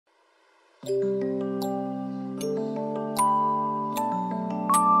In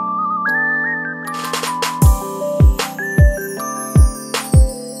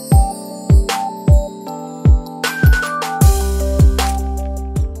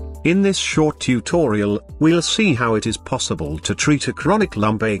this short tutorial, we'll see how it is possible to treat a chronic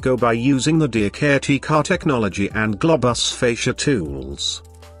lumbago by using the TECAR technology and Globus Fascia Tools.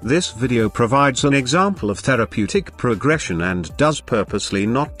 This video provides an example of therapeutic progression and does purposely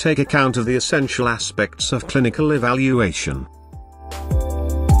not take account of the essential aspects of clinical evaluation.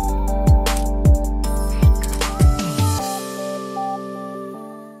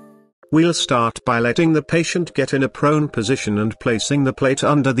 We'll start by letting the patient get in a prone position and placing the plate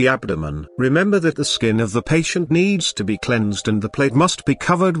under the abdomen. Remember that the skin of the patient needs to be cleansed and the plate must be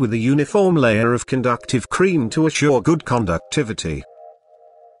covered with a uniform layer of conductive cream to assure good conductivity.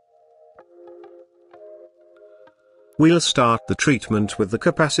 We'll start the treatment with the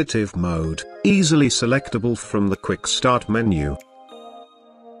capacitive mode, easily selectable from the Quick Start menu.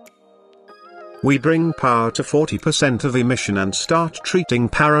 We bring power to 40% of emission and start treating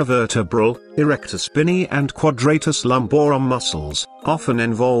paravertebral, erector spinae and quadratus lumborum muscles, often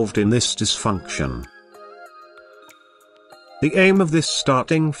involved in this dysfunction. The aim of this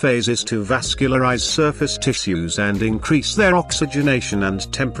starting phase is to vascularize surface tissues and increase their oxygenation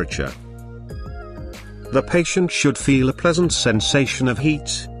and temperature. The patient should feel a pleasant sensation of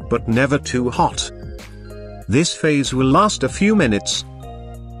heat, but never too hot. This phase will last a few minutes,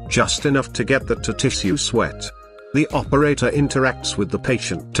 just enough to get the tissue sweat. The operator interacts with the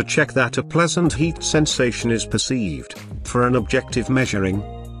patient to check that a pleasant heat sensation is perceived. For an objective measuring,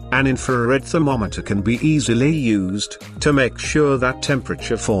 an infrared thermometer can be easily used to make sure that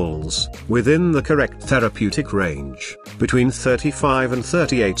temperature falls within the correct therapeutic range, between 35 and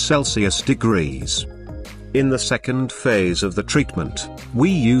 38 Celsius degrees. In the second phase of the treatment, we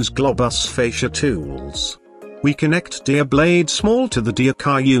use Globus Fascia Tools. We connect DIA blade small to the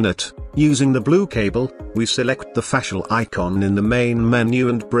TECAR unit. Using the blue cable, we select the fascial icon in the main menu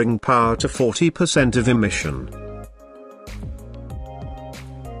and bring power to 40% of emission.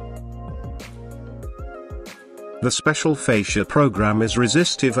 The special fascia program is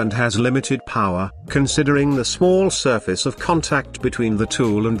resistive and has limited power, considering the small surface of contact between the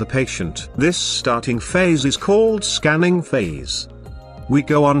tool and the patient. This starting phase is called scanning phase. We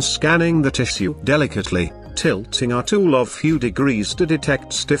go on scanning the tissue delicately, tilting our tool a few degrees to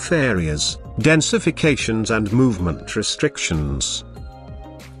detect stiff areas, densifications and movement restrictions.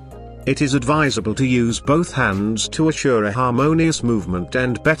 It is advisable to use both hands to assure a harmonious movement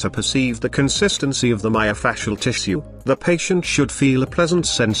and better perceive the consistency of the myofascial tissue. The patient should feel a pleasant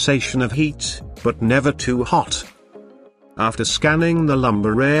sensation of heat, but never too hot. After scanning the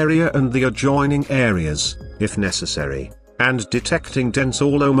lumbar area and the adjoining areas, if necessary, and detecting dense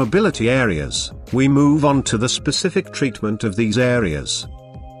or low mobility areas, we move on to the specific treatment of these areas.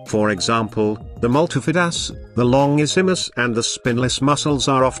 For example, the multifidus, the longissimus and the spinalis muscles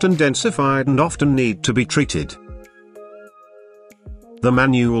are often densified and often need to be treated. The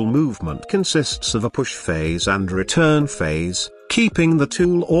manual movement consists of a push phase and return phase, keeping the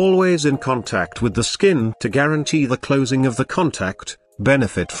tool always in contact with the skin to guarantee the closing of the contact,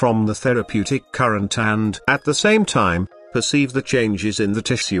 benefit from the therapeutic current and, at the same time, perceive the changes in the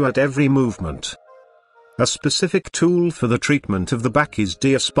tissue at every movement. A specific tool for the treatment of the back is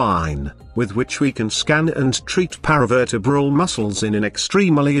DIA spine, with which we can scan and treat paravertebral muscles in an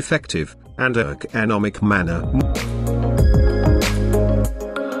extremely effective and ergonomic manner.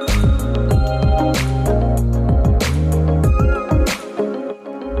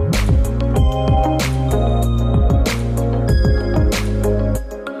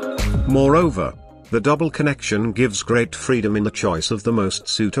 Moreover, the double connection gives great freedom in the choice of the most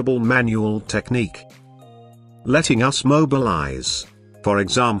suitable manual technique, letting us mobilize. For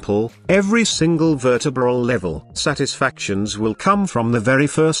example, every single vertebral level satisfactions will come from the very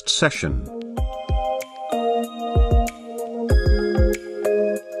first session.